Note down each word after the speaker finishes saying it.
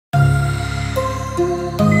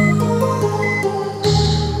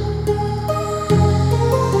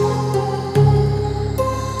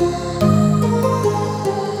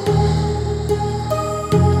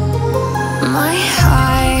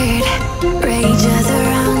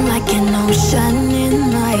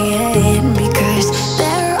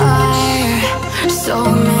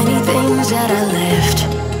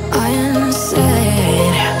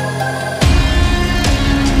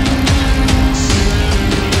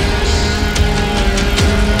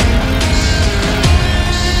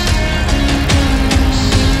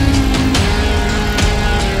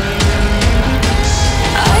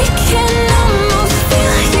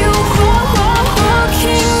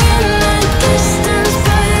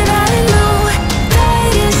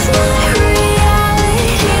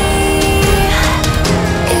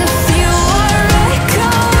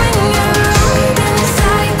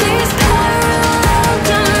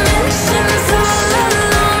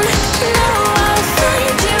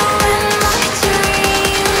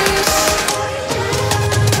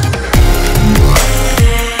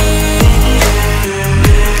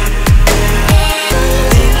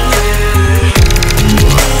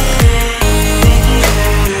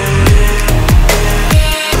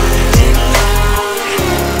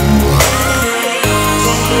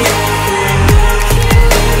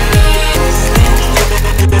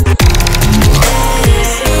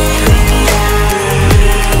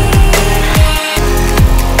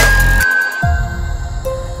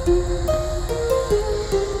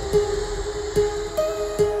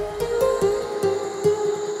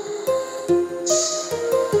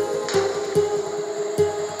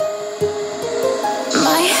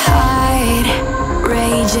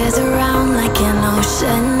changes around like an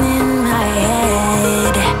ocean in my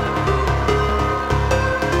head.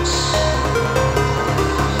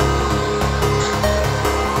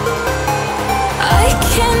 I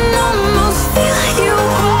can almost feel you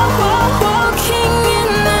walking in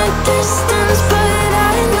the distance, but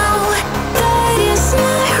I know that it's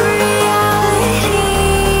not reality.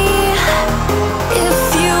 If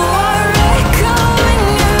you are echoing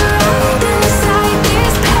around inside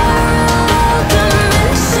these parallel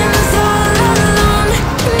dimensions all alone,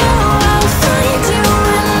 know I'll find you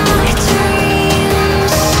in my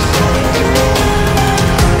dreams.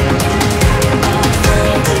 I'll find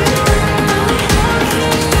you in my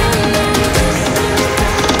walking in the distance.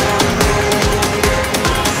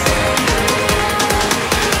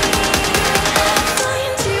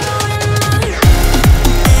 Find you in my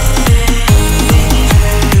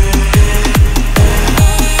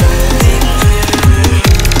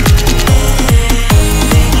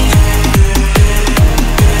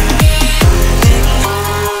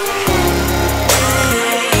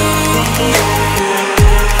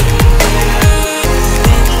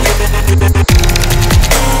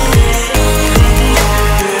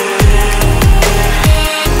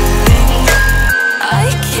I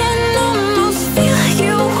can almost feel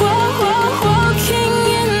you walking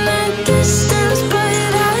in the distance, but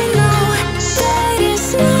I know that it's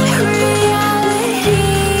not reality.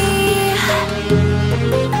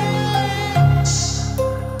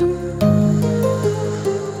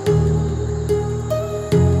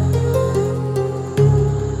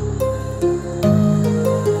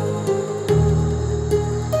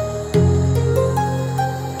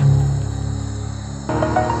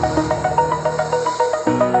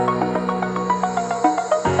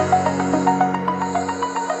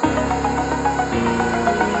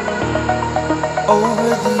 Over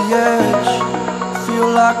the edge, feel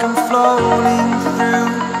like I'm floating through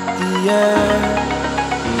the air.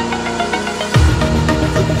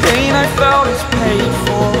 The pain I felt is paid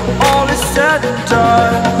for, all is said and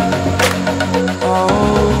done.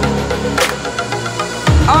 Oh,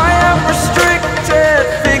 I am restricted,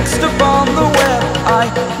 fixed upon the web. I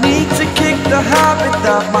need to kick the habit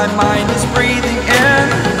that my mind is breathing in.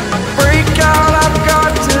 Break out, I've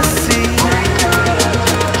got to see.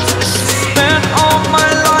 Spent all my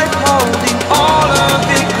life holding all of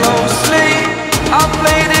it closely. I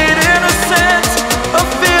played it innocent, a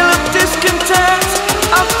feel of discontent.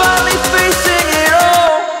 I'm finally facing it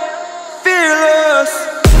all, fearless.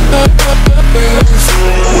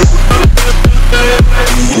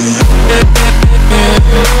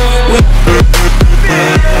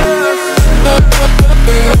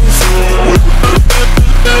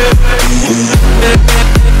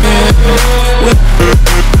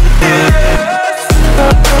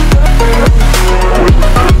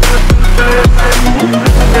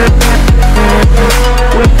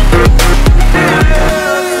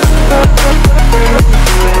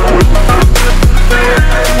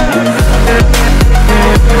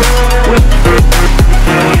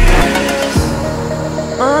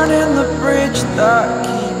 Burning the bridge that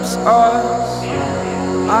keeps us.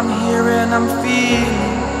 I'm here and I'm feeling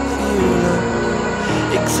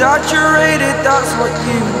exaggerated, that's what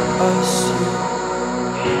you assume.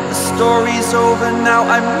 The story's over now,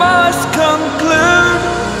 I must conclude.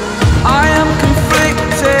 I am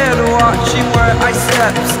conflicted, watching where I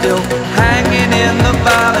step still, hanging in the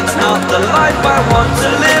balance. Not the life I want to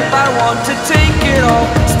live, I want to take it all.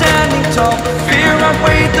 Standing tall, fear I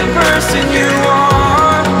weighed the person you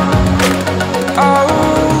are. Oh,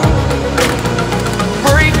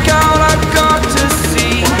 break out, I've got to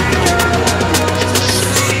see.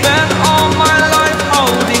 Spent all my life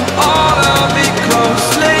holding all of it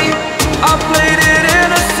closely. I played it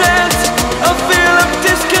innocent, a feel of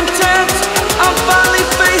discontent. I'm finally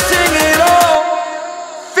facing it all,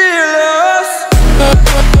 fearless.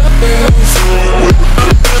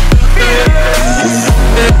 Fearless.